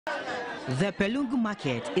The Pelungu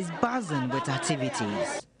market is buzzing with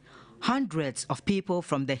activities. Hundreds of people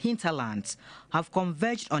from the hinterlands have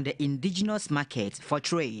converged on the indigenous market for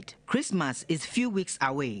trade. Christmas is few weeks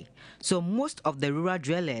away, so most of the rural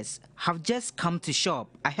dwellers have just come to shop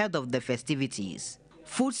ahead of the festivities.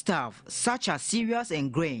 Foodstuff such as cereals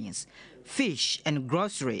and grains, fish and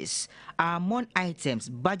groceries are among items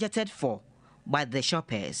budgeted for by the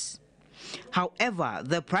shoppers. However,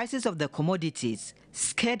 the prices of the commodities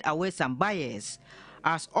scared away some buyers,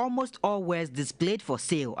 as almost all wares displayed for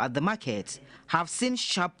sale at the market have seen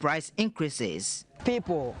sharp price increases.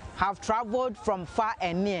 People have traveled from far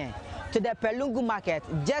and near to the Pelungu market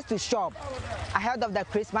just to shop ahead of the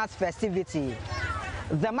Christmas festivity.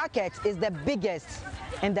 The market is the biggest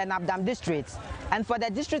in the Nabdam district, and for the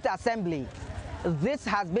district assembly, this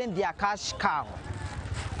has been their cash cow.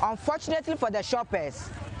 Unfortunately for the shoppers,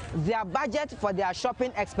 their budget for their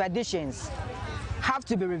shopping expeditions have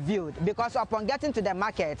to be reviewed because upon getting to the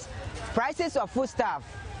market, prices of foodstuff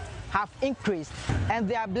have increased, and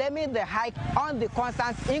they are blaming the hike on the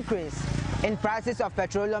constant increase in prices of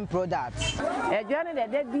petroleum products.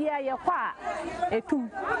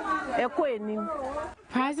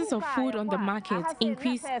 Prices of food on the market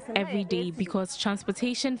increase every day because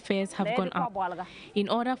transportation fares have gone up. In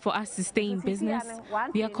order for us to stay in business,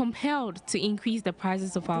 we are compelled to increase the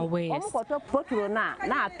prices of our wares.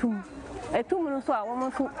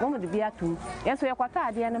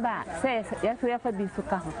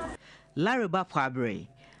 Lariba Pabre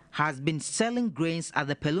has been selling grains at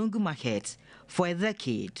the Pelungu market for a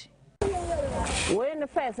decade.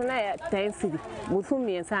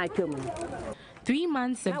 3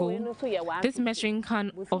 months ago, this measuring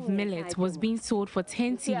can of millet was being sold for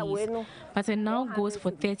 10 cedis, but it now goes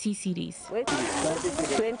for 30 cedis.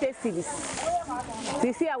 20 cedis.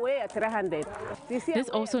 This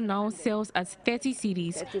also now sells at 30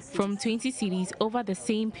 cedis from 20 cedis over the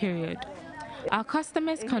same period. Our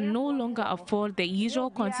customers can no longer afford the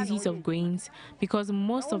usual quantities of grains because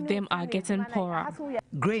most of them are getting poorer.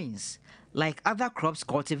 Grains, like other crops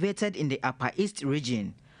cultivated in the Upper East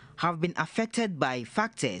region, have been affected by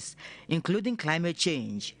factors including climate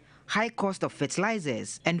change, high cost of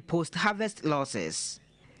fertilizers, and post-harvest losses.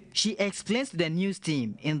 She explains to the news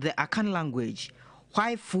team in the Akan language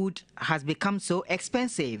why food has become so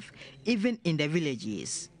expensive even in the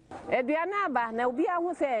villages.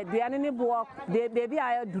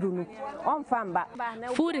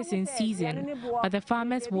 Food is in season, but the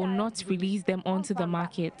farmers will not release them onto the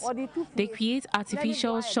market. They create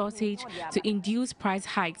artificial shortage to induce price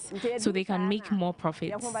hikes so they can make more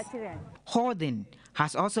profits. Hoarding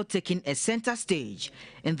has also taken a center stage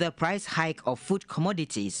in the price hike of food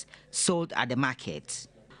commodities sold at the market.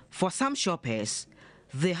 For some shoppers,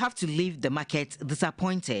 they have to leave the market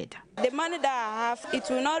disappointed. The money that I have, it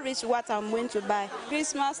will not reach what I'm going to buy.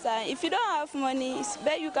 Christmas time, if you don't have money,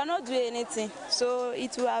 you cannot do anything. So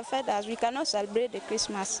it will affect us. We cannot celebrate the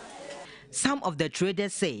Christmas. Some of the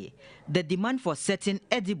traders say the demand for certain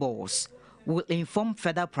edibles will inform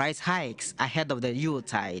further price hikes ahead of the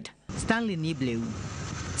Yuletide. Stanley Nibleu,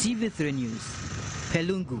 TV3 News,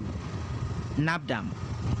 Pelungu, Nabdam.